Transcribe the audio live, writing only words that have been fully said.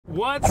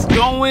What's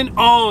going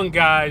on,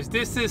 guys?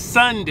 This is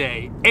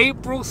Sunday,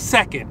 April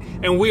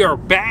 2nd, and we are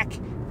back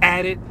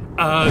at it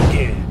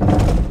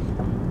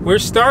again. We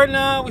started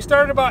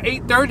about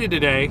 8:30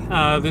 today,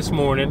 this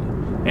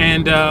morning,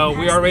 and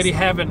we already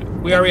have an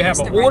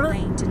order.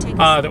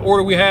 The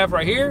order we have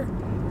right here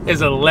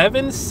is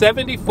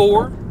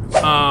 1174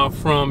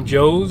 from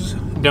Joe's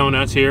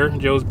Donuts here,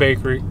 Joe's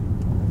Bakery,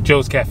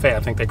 Joe's Cafe, I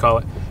think they call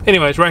it.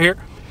 Anyways, right here.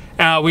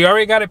 We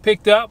already got it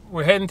picked up.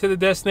 We're heading to the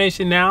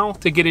destination now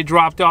to get it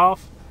dropped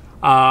off.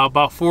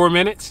 About 4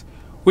 minutes.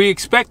 We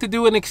expect to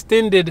do an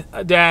extended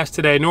dash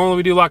today. Normally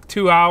we do like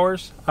 2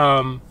 hours.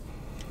 And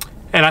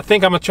I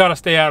think I'm gonna try to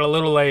stay out a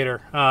little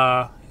later.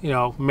 You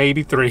know,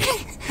 maybe 3,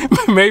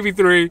 maybe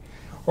 3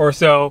 or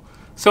so.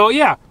 So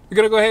yeah, we're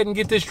gonna go ahead and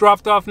get this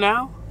dropped off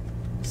now.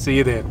 See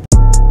you then.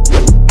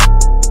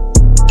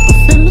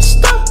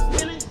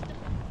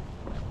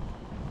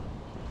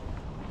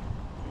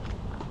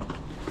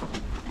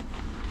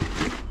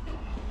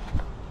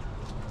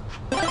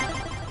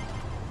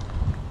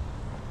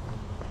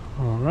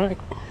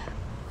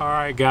 All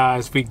right,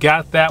 guys, we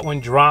got that one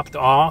dropped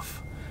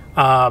off,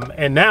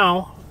 and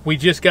now we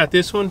just got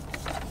this one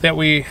that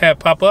we had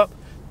pop up,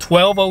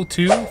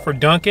 1202 for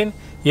Dunkin'.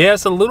 Yeah,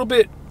 it's a little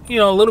bit, you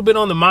know, a little bit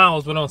on the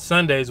miles, but on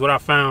Sundays, what I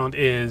found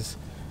is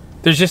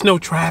there's just no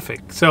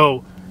traffic,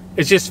 so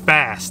it's just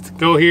fast.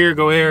 Go here,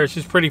 go there. It's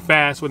just pretty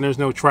fast when there's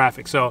no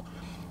traffic. So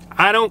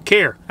I don't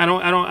care. I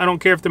don't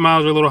care if the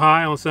miles are a little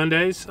high on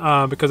Sundays,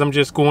 because I'm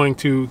just going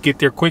to get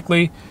there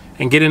quickly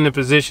and get in the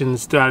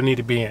positions that I need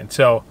to be in.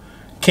 So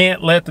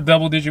can't let the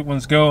double-digit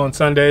ones go on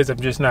Sundays. I'm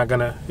just not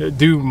gonna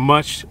do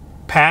much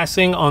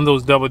passing on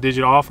those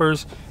double-digit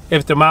offers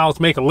if the miles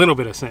make a little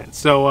bit of sense.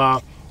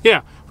 So yeah,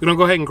 we're gonna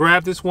go ahead and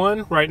grab this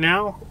one right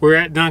now. We're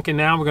at Dunkin'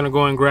 now. We're gonna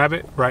go and grab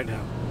it right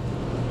now.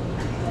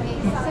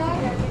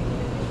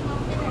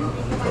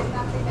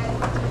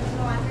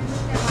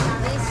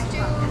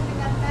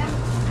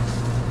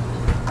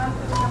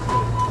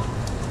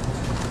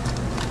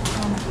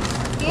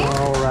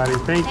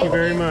 Alrighty, thank you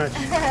very much.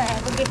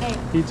 Have a good day.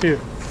 You too.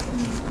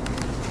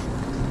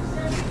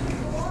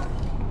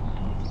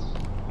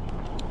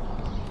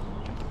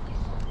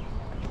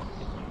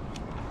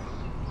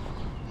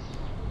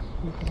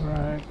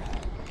 Right.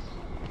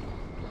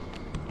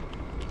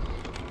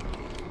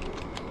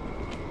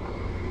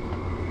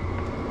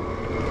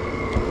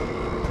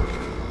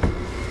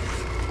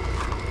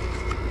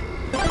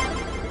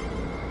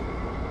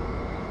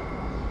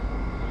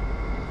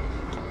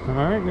 All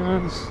right,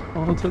 guys,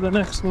 on to the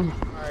next one. All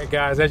right,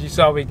 guys, as you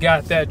saw, we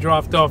got that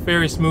dropped off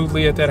very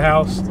smoothly at that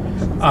house.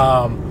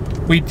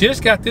 We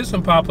just got this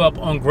one pop up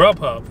on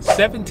GrubHub,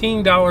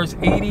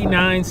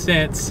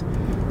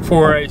 $17.89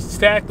 for a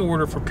stacked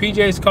order for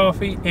PJ's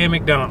Coffee and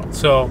McDonald's.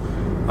 So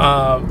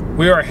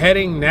we are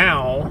heading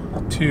now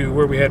to,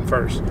 where are we heading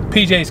first?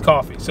 PJ's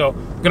Coffee. So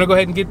we're gonna go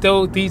ahead and get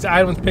these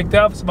items picked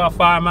up. It's about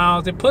 5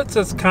 miles. It puts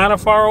us kind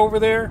of far over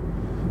there,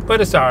 but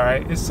it's all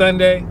right. It's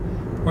Sunday.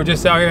 We're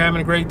just out here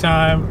having a great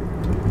time,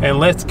 and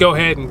let's go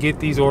ahead and get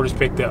these orders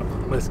picked up.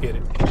 Let's get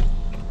it.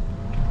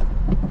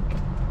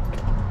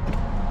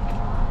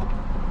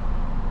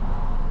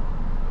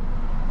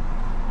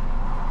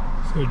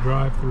 So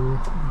drive through.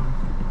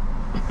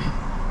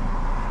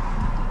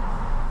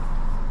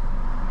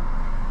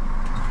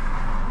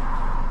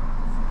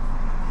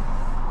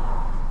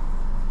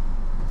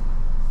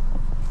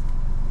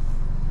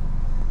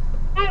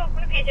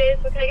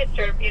 PJs, what can I get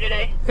started for you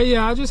today? Hey,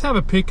 yeah, I just have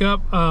a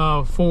pickup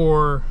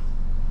for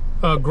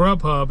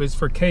GrubHub. It's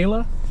for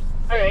Kayla.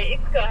 All right, you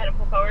can go ahead and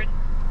pull forward.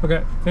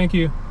 Okay, thank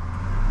you.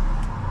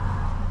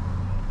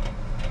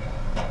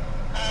 All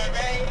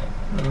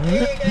right,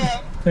 Here we go.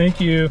 Thank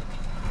you.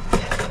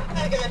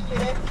 Have a good rest of your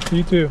day.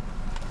 You too.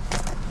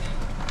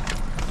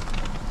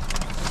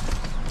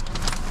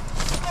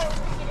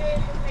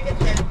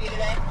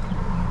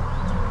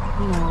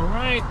 All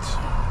right,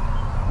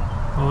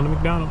 on to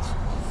McDonald's.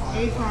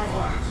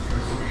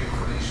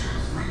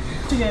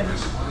 Together.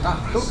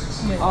 Ah, cool.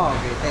 Yeah. Oh,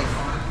 okay, thanks.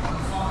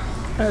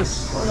 Yes.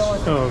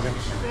 Oh, okay.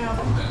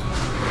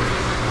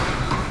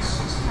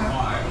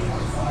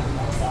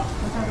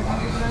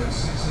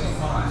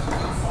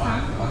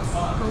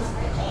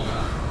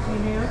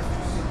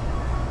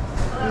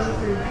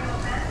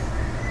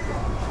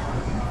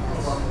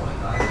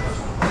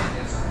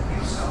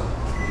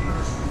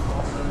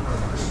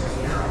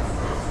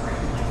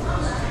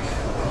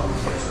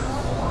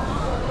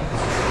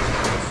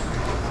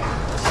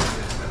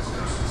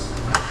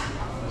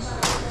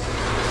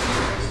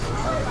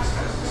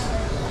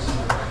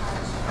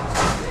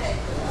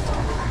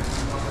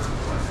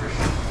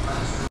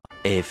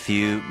 A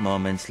few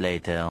moments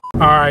later.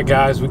 All right,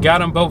 guys, we got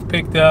them both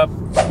picked up.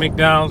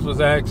 McDonald's was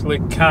actually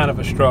kind of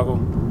a struggle,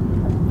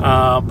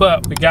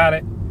 but we got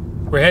it.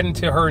 We're heading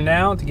to her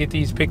now to get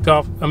these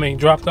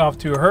dropped off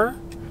to her.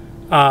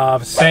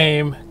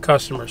 Same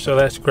customer, so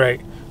that's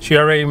great. She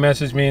already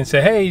messaged me and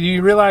said, hey, do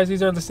you realize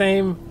these are the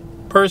same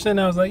person?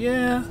 I was like,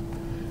 yeah.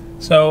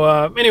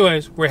 So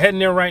anyways, we're heading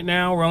there right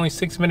now. We're only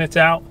 6 minutes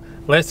out.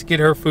 Let's get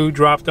her food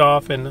dropped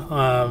off, and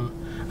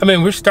I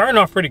mean, we're starting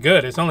off pretty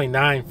good. It's only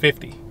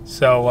 9:50.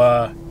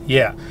 So,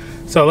 yeah.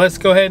 So let's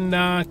go ahead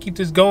and keep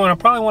this going. I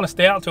probably want to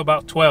stay out till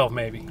about 12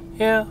 maybe.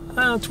 Yeah,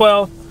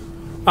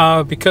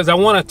 12. Because I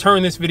want to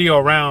turn this video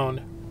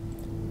around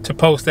to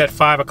post at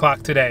 5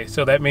 o'clock today.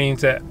 So that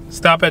means that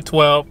stop at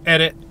 12,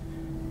 edit,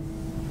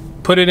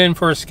 put it in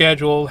for a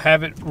schedule,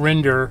 have it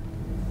render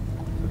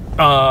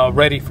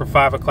ready for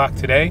 5 o'clock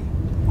today.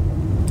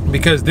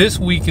 Because this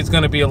week is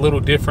going to be a little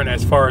different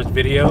as far as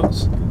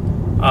videos.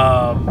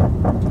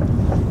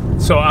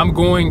 So I'm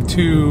going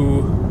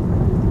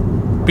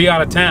to be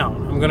out of town.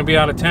 I'm going to be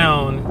out of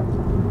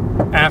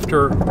town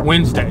after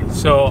Wednesday.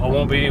 So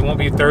it won't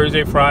be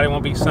Thursday, Friday, it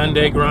won't be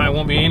Sunday grind, it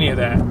won't be any of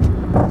that.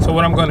 So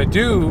what I'm going to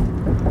do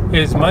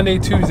is Monday,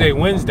 Tuesday,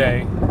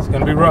 Wednesday, it's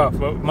going to be rough,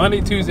 but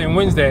Monday, Tuesday, and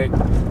Wednesday,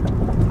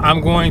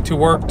 I'm going to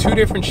work 2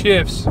 different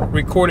shifts,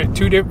 record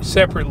it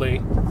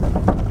separately,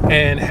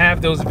 and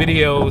have those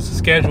videos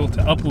scheduled to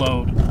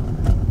upload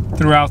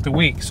throughout the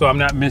week, so I'm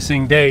not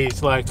missing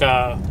days like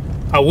I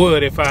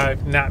would if I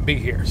not be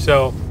here.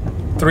 So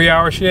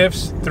 3-hour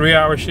shifts,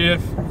 3-hour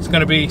shift. It's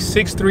going to be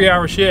 6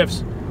 3-hour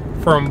shifts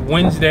from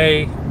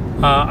Wednesday.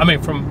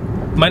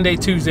 From Monday,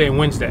 Tuesday, and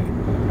Wednesday,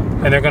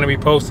 and they're going to be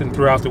posting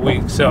throughout the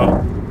week.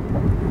 So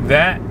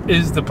that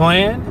is the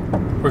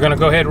plan. We're going to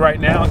go ahead right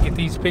now and get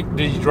these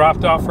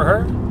dropped off for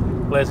her.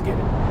 Let's get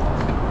it.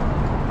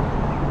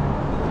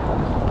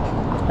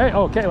 Hey,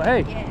 oh, Kayla,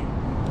 hey. Yeah.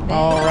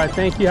 All right,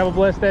 thank you. Have a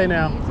blessed day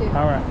now. You too.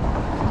 All right.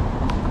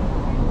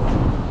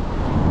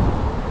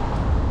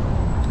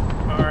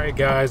 All right,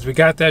 guys, we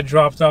got that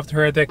dropped off to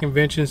her at that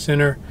convention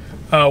center.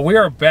 We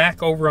are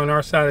back over on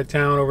our side of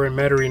town, over in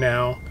Metairie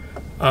now,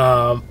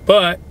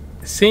 but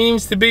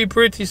seems to be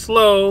pretty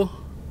slow.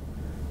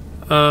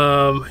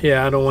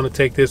 Yeah, I don't want to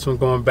take this one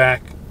going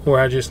back where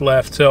I just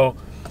left. So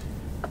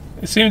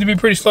it seems to be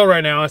pretty slow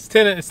right now. It's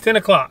 10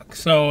 o'clock,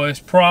 so it's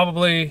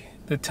probably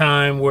the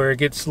time where it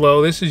gets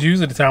slow. This is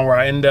usually the time where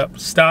I end up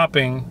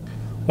stopping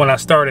when I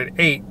start at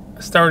 8.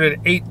 I started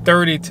at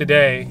 8:30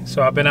 today,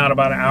 so I've been out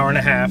about an hour and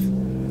a half.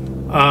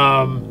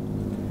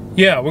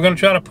 Yeah, we're gonna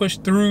try to push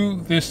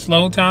through this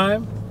slow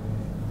time,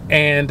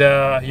 and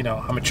you know,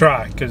 I'm gonna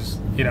try, because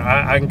you know,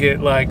 I can get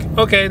like,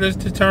 okay, let's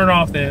just turn it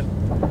off then.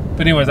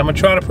 But anyways, I'm gonna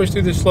try to push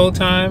through this slow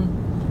time.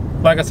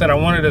 Like I said, I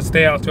wanted to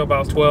stay out till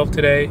about 12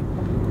 today,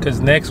 because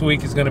next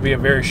week is gonna be a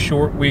very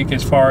short week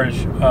as far as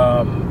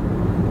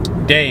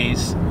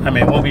days. I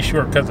mean, it won't be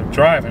short because of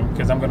driving,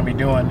 because I'm going to be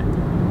doing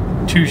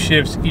 2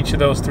 shifts each of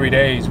those 3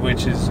 days,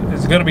 which is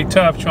going to be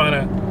tough, trying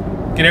to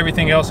get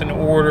everything else in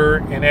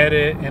order and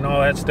edit and all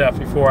that stuff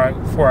before I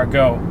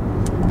go.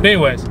 But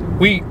anyways,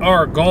 we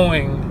are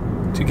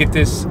going to get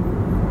this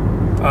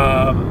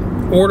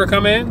order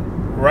come in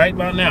right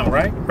about now,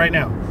 right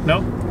now.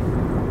 No,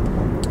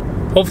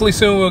 hopefully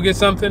soon we'll get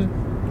something.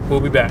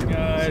 We'll be back,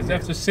 guys.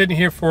 After sitting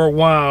here for a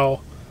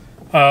while,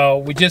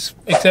 we just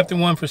accepted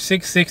one for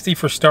 $6.60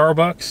 for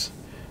Starbucks.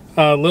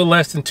 A little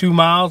less than 2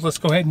 miles. Let's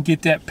go ahead and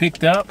get that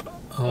picked up.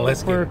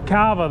 Let's for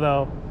Kava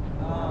though.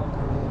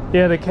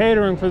 Yeah, the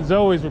catering for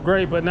Zoe's were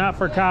great, but not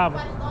for Kava.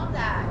 I love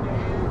that.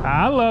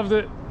 I loved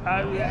it.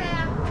 I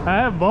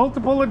have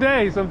multiple a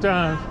day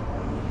sometimes.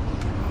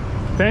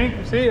 Thank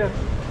you. See ya.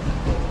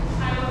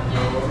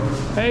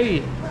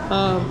 Hey,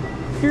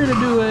 here to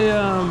do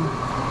a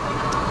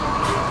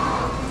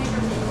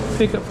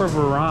pickup for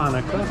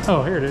Veronica.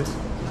 Oh, here it is.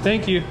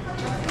 Thank you.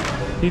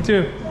 You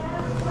too.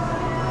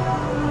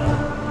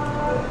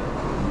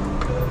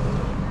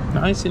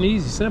 Nice and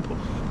easy, simple.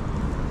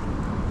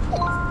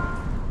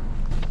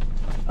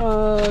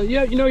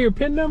 Yeah, you know your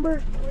PIN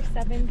number?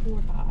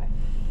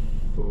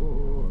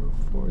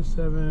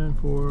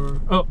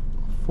 4745.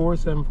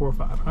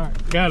 4745. All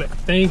right, got it.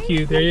 Thank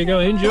you. There you go.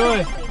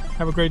 Enjoy.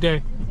 Have a great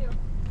day.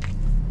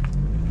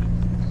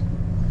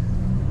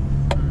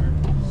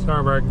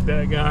 Sorry about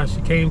that, guys.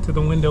 She came to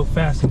the window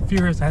fast and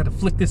furious. I had to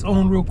flick this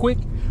on real quick.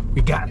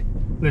 We got it.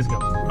 Let's go.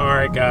 All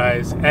right,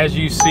 guys. As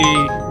you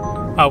see,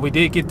 we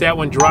did get that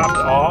one dropped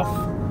off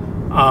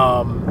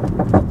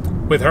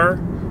with her.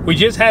 We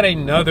just had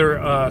another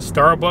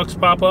Starbucks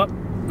pop up.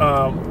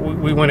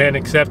 We went ahead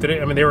and accepted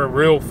it. I mean, they were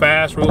real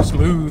fast, real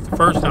smooth the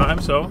first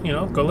time. So, you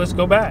know, let's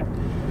go back.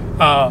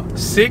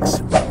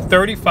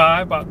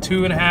 6:35, about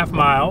 2.5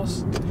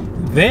 miles.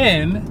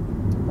 Then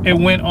it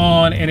went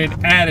on and it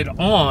added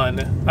on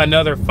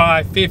another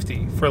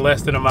 5.50 for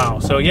less than a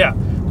mile. So yeah,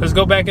 let's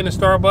go back into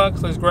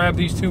Starbucks. Let's grab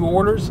these 2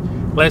 orders.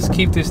 Let's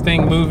keep this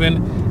thing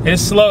moving.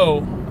 It's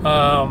slow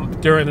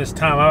during this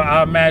time.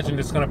 I imagine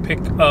it's gonna pick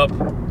up.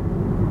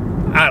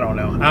 I don't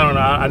know.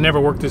 I never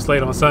work this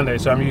late on Sunday,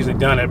 so I'm usually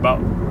done at about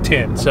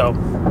 10. So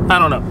I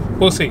don't know.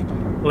 We'll see.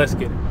 Let's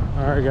get it.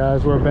 All right,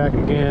 guys, we're back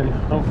again.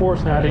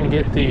 Unfortunately, I didn't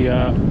get the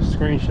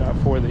screenshot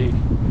for the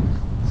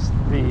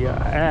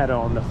ad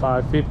on the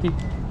 550.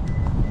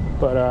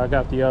 But I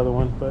got the other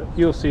one, but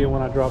you'll see it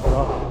when I drop it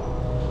off.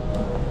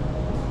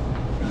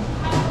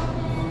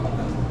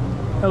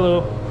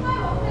 Hello.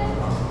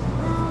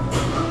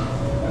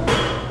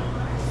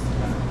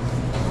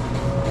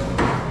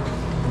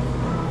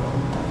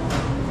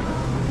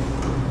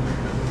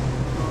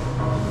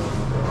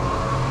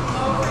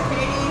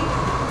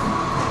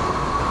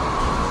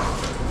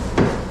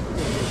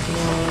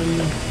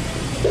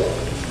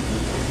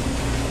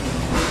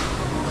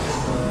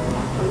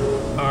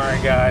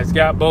 guys,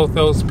 got both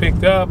those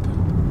picked up.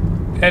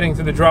 Heading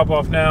to the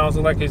drop-off now.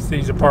 So like it's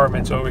these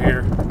apartments over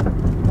here.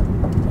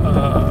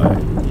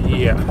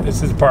 Yeah,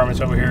 this is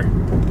apartments over here.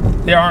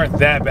 They aren't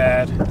that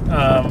bad.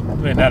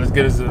 They're not as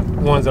good as the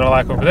ones that I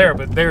like over there,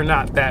 but they're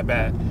not that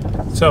bad.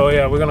 So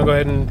yeah, we're gonna go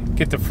ahead and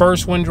get the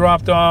first one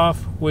dropped off,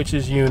 which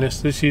is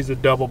Eunice. She's a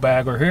double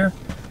bagger here.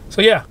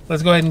 So yeah,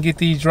 let's go ahead and get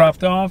these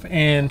dropped off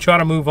and try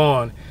to move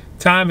on.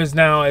 Time is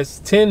now, it's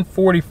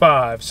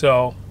 10:45,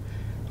 so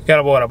we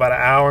got what, about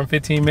an hour and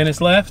 15 minutes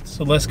left.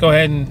 So let's go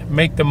ahead and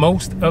make the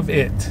most of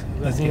it.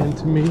 That's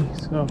into me,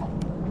 so.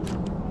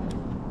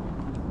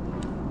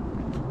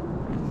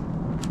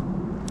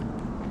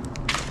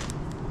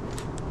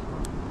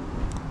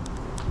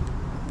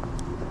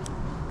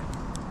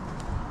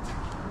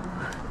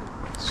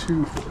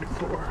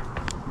 $2.44.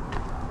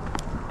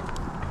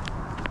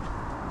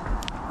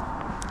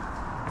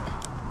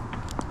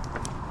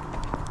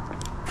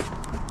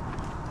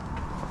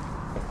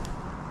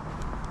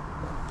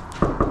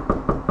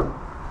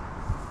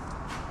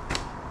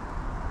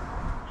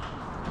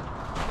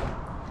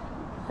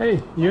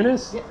 Hey,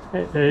 Eunice. Yeah.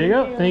 Hey, there you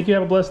go. Thank you.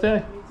 Have a blessed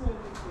day.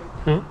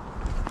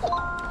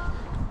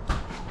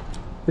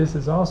 This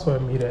is also a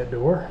meet at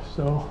door,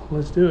 so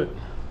let's do it.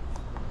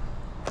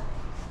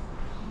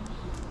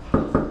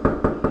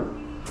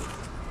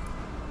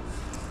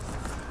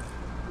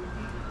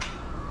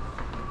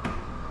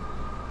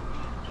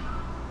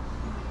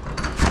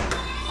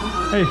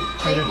 Hey,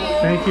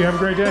 thank you. Have a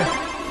great day.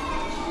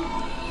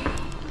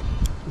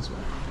 This way.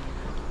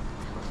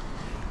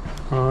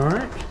 All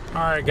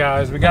right,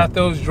 guys. We got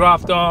those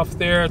dropped off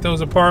there at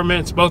those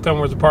apartments. Both of them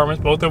was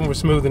apartments. Both of them were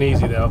smooth and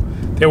easy, though.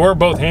 They were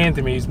both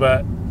hand-to-me's,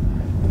 but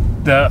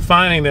the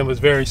finding them was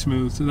very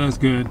smooth, so that's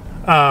good.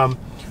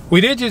 We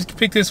did just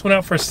pick this one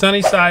up for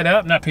Sunny Side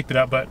Up. Not picked it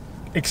up, but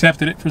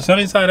accepted it for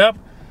Sunny Side Up.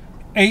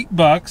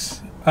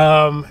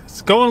 $8.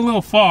 It's going a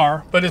little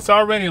far, but it's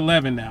already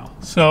 11 now.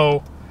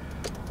 So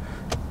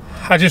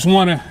I just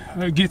want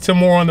to get some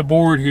more on the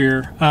board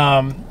here.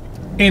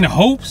 In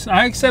hopes,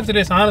 I accepted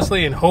this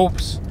honestly in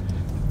hopes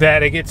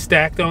that it gets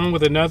stacked on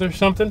with another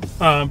something,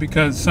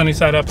 because Sunny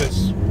Side Up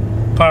is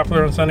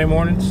popular on Sunday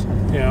mornings,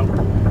 you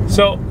know.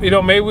 So, you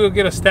know, maybe we'll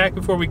get a stack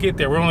before we get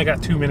there. We only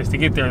got 2 minutes to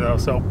get there though,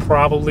 so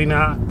probably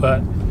not,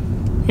 but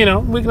you know,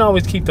 we can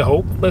always keep the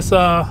hope. Let's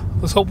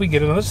hope we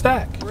get another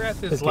stack. We're at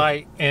this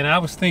light and I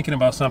was thinking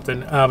about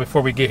something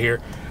before we get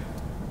here.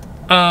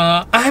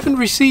 I haven't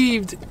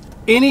received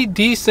any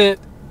decent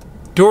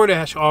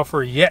DoorDash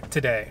offer yet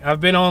today.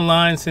 I've been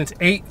online since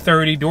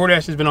 8:30.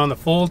 DoorDash has been on the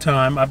full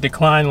time. I've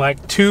declined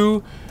like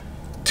two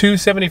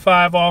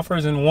 $2.75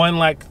 offers and one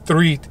like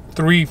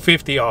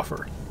 $3.50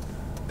 offer.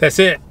 That's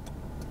it.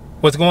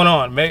 What's going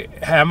on?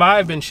 Have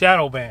I been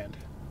shadow banned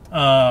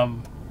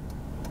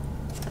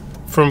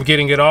from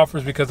getting good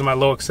offers because of my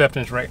low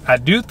acceptance rate? I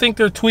do think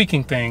they're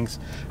tweaking things.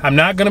 I'm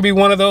not going to be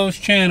one of those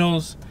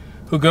channels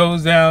who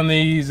goes down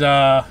these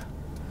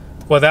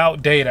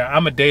without data.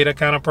 I'm a data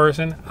kind of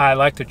person. I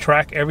like to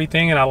track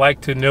everything and I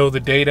like to know the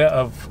data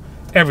of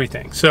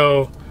everything.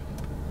 So,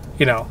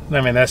 you know,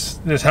 I mean, that's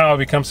how I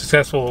become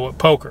successful with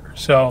poker.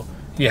 So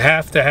you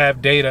have to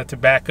have data to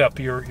back up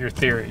your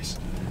theories.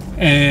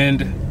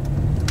 And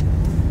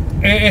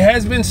it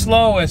has been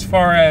slow as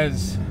far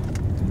as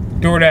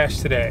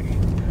DoorDash today.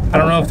 I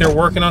don't know if they're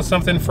working on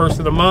something first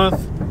of the month,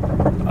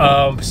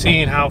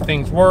 seeing how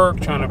things work,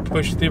 trying to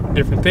push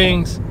different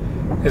things.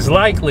 It's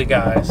likely,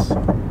 guys.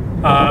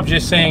 I'm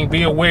just saying,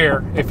 be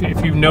aware if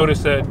you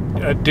notice a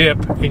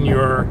dip in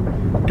your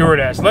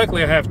DoorDash.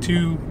 Luckily, I have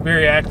two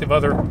very active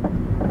other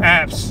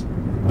apps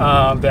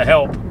that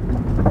help.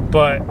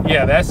 But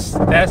yeah,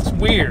 that's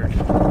weird.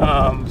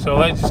 So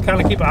let's just kind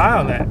of keep an eye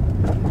on that.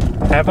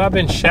 Have I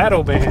been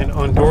shadow banned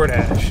on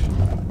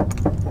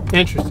DoorDash?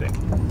 Interesting.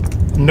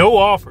 No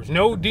offers.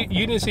 No, you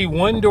didn't see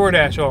one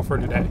DoorDash offer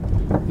today.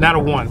 Not a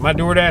one. My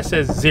DoorDash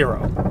says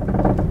 0.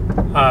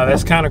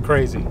 That's kind of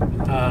crazy.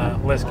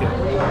 Let's get it.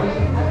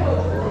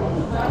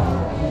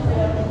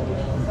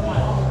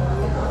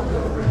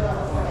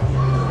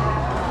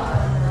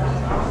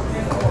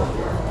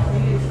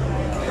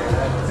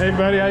 Hey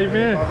buddy, how you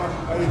been?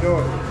 How you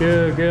doing?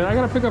 Good, good. I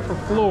gotta pick up a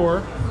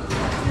floor.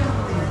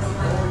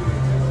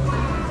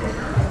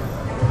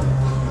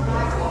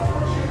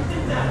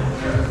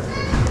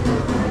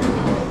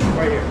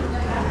 Right here.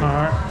 All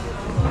right.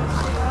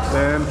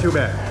 And 2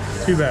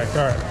 bags. 2 bags.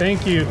 All right.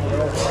 Thank you.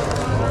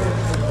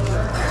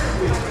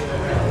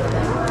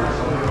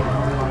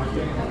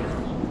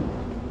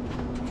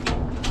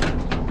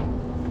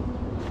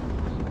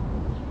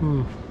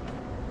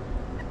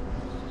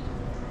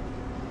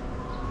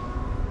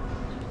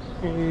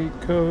 A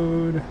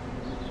code.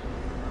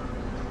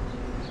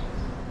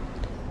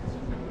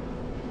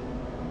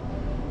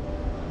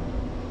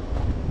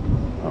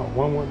 Oh,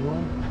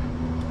 111.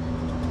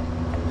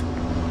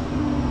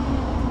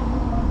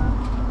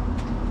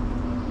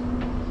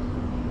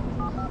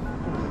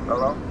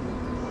 Hello?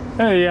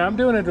 Hey, yeah, I'm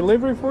doing a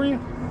delivery for you.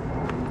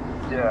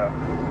 Yeah.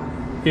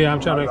 Yeah,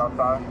 I'm trying to.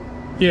 Outside?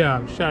 Yeah,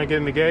 I'm just trying to get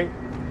in the gate.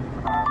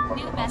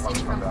 New message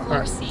from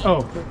floor C.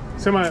 Oh,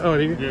 somebody. Oh,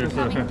 you? Yeah, sure.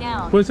 Coming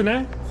down. What's the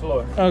name?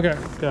 Floyd. Okay,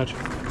 gotcha.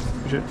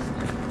 Appreciate it.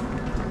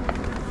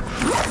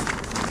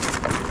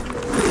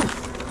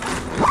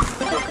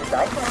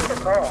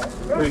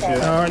 Appreciate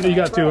it. All right, you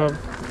got two of them.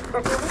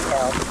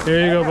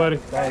 There you go, buddy.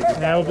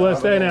 Have a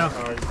blessed day now.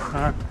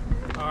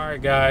 All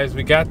right, guys,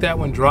 we got that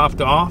one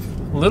dropped off.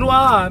 A little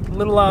odd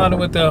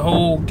with the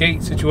whole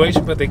gate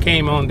situation, but they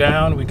came on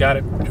down. We got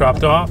it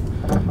dropped off.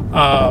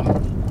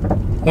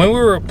 When we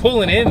were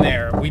pulling in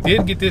there, we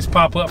did get this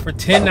pop up for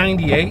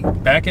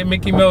 $10.98 back at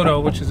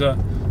Mikimoto, which is that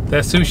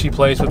sushi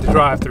place with the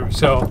drive-thru.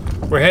 So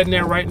we're heading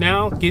there right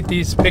now, get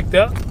these picked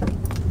up,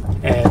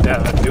 and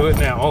do it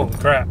now. Holy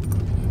crap!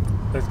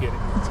 Let's get it.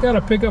 It's got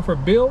a pickup for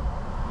Bill.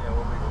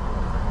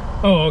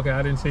 Oh, okay.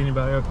 I didn't see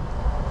anybody. Okay.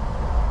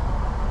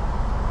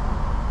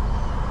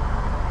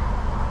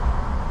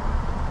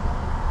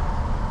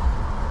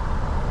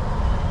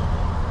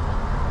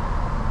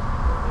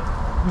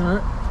 All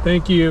right.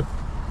 Thank you.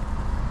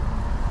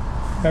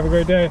 Have a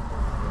great day.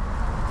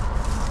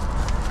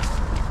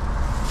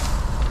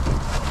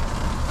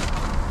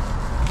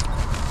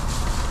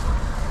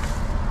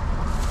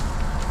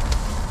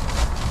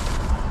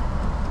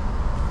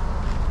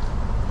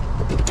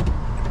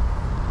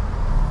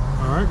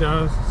 All right,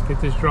 guys. Let's get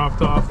this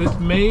dropped off. It's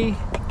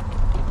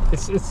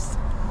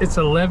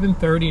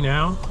 11:30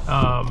 now.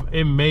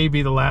 It may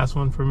be the last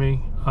one for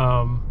me,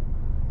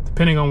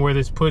 depending on where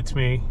this puts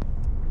me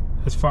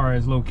as far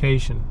as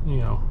location. You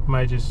know,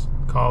 might just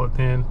call it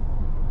then.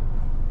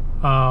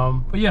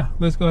 But yeah,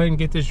 let's go ahead and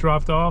get this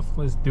dropped off.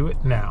 Let's do it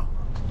now.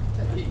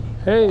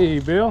 Hey,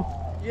 Bill.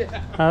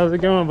 Yeah. How's it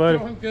going, buddy?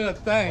 Doing good,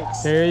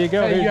 thanks. There you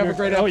go. Hey, Here's you have a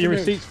great your afternoon.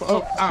 receipts.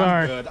 Oh, I'm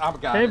sorry. good. I've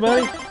got Hey, it.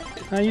 buddy.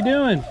 How you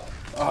doing?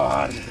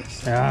 Oh,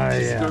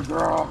 Yeah. good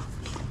girl.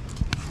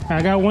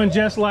 I got one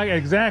just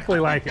exactly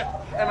like it.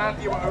 And I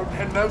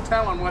had no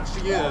telling what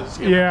she is.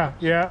 Yeah.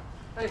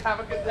 Hey, have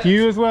a good day.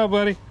 You as well,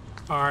 buddy.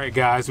 All right,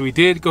 guys, we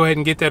did go ahead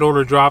and get that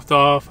order dropped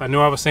off. I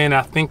know I was saying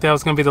I think that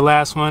was going to be the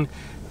last one.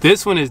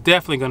 This one is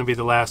definitely going to be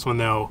the last one,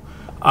 though.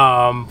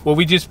 What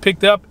we just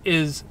picked up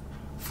is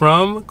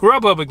from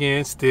GrubHub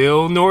again,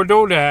 still no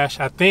DoorDash.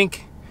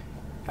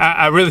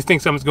 I really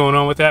think something's going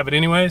on with that. But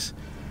anyways,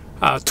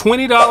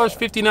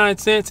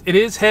 $20.59. It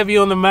is heavy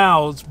on the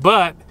mouths,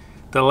 but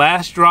the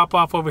last drop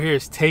off over here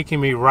is taking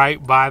me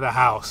right by the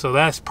house. So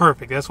that's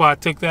perfect. That's why I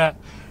took that.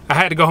 I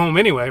had to go home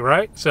anyway,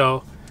 right?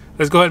 So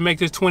let's go ahead and make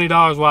this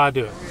 $20 while I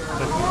do it.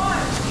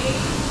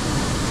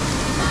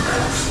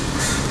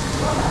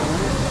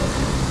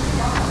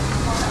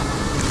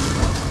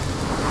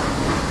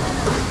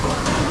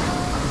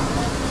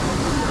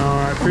 All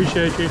right,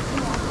 appreciate you.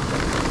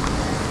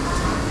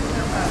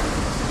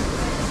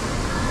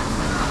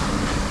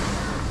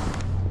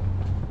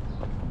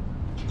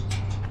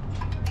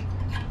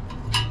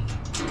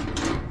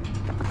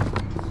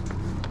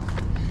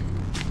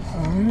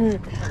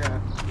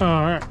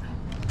 All right.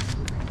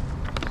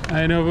 I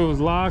didn't know if it was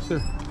locked or...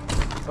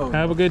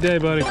 Have a good day,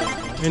 buddy.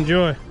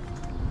 Enjoy.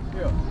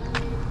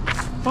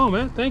 Oh,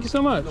 man. Thank you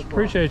so much.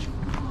 Appreciate you.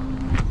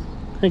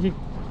 Thank you.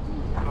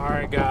 All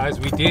right, guys.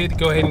 We did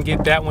go ahead and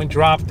get that one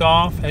dropped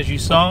off, as you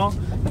saw.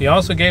 He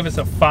also gave us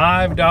a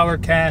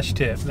 $5 cash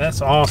tip.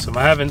 That's awesome.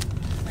 I haven't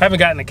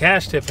gotten a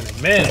cash tip in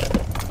a minute.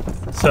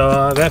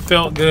 So that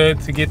felt good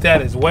to get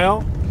that as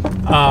well.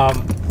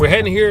 We're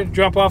heading here to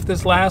drop off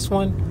this last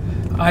one.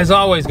 As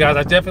always, guys,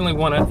 I definitely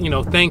want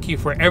to, thank you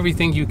for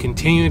everything you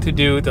continue to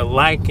do, the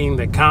liking,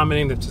 the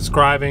commenting, the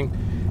subscribing.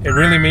 It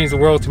really means the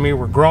world to me.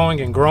 We're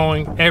growing and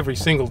growing every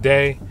single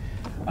day.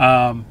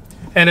 And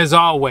as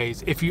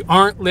always, if you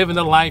aren't living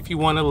the life you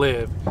want to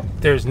live,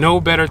 there's no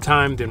better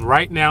time than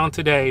right now and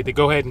today to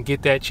go ahead and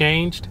get that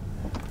changed.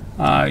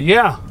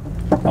 Yeah,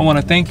 I want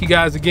to thank you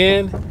guys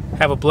again.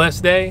 Have a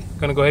blessed day.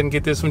 Gonna go ahead and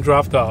get this one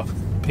dropped off.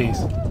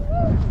 Peace.